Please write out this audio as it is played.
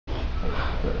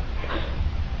better.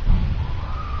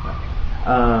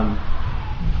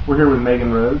 We're here with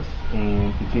Megan Rhodes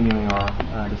and continuing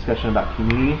our discussion about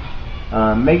community.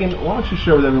 Megan, why don't you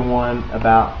share with everyone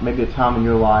about maybe a time in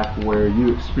your life where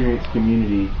you experienced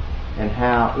community and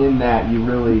how in that you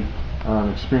really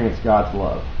experienced God's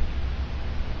love?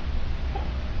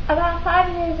 About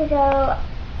 5 years ago,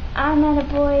 I met a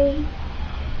boy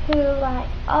who he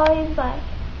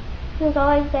was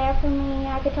always there for me.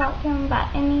 I could talk to him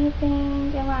about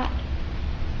anything, and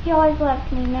he always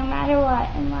loved me no matter what,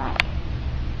 and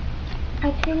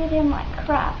I treated him like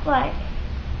crap, so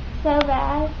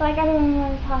bad. I don't even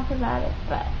want to talk about it,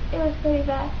 but it was pretty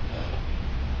bad.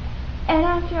 And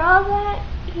after all that,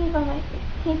 he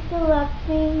still loves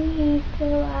me, he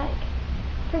still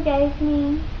forgave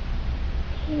me.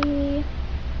 He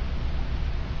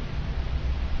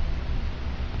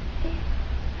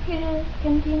just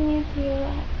continued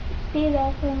to be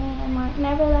there for me and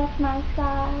never left my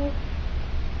side.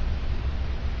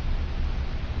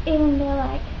 Even though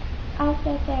I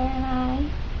sat there and I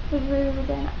was rude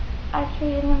and I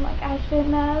treated him like I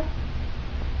shouldn't have.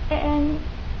 And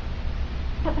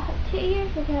about 2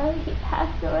 years ago he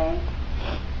passed away.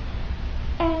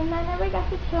 And I never got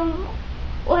to tell him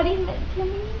what he meant to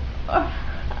me or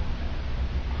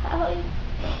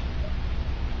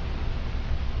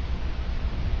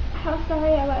how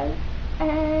sorry I was,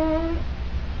 and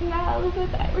now look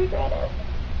what I regret it.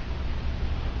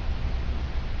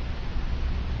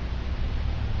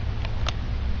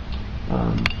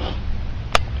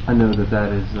 I know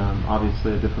that is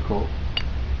obviously a difficult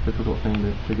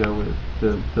thing to go with,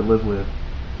 to live with,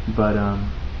 but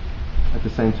at the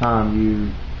same time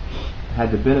you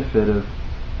had the benefit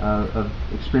of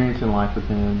experiencing life with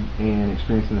him and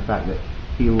experiencing the fact that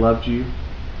he loved you,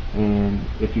 and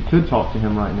if you could talk to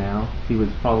him right now, he would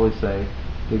probably say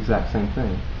the exact same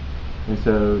thing. And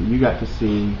so you got to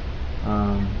see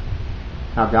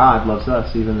how God loves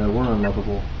us even though we're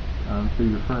unlovable through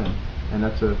your friend, and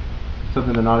that's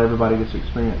something that not everybody gets to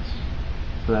experience,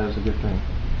 so that is a good thing.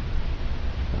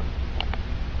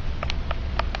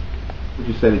 Would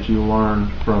you say that you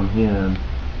learned from him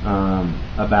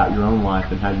about your own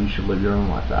life and how you should live your own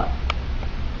life out?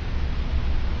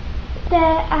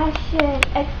 That I should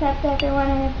accept everyone,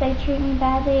 and if they treat me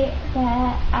badly,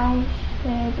 that I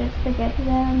should just forgive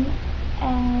them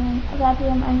and love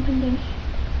them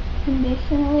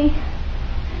unconditionally,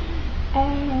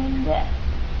 and that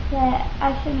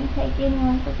I shouldn't take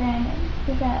anyone for granted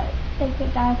because they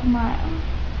could die tomorrow.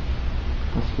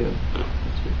 That's good.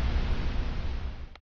 That's good.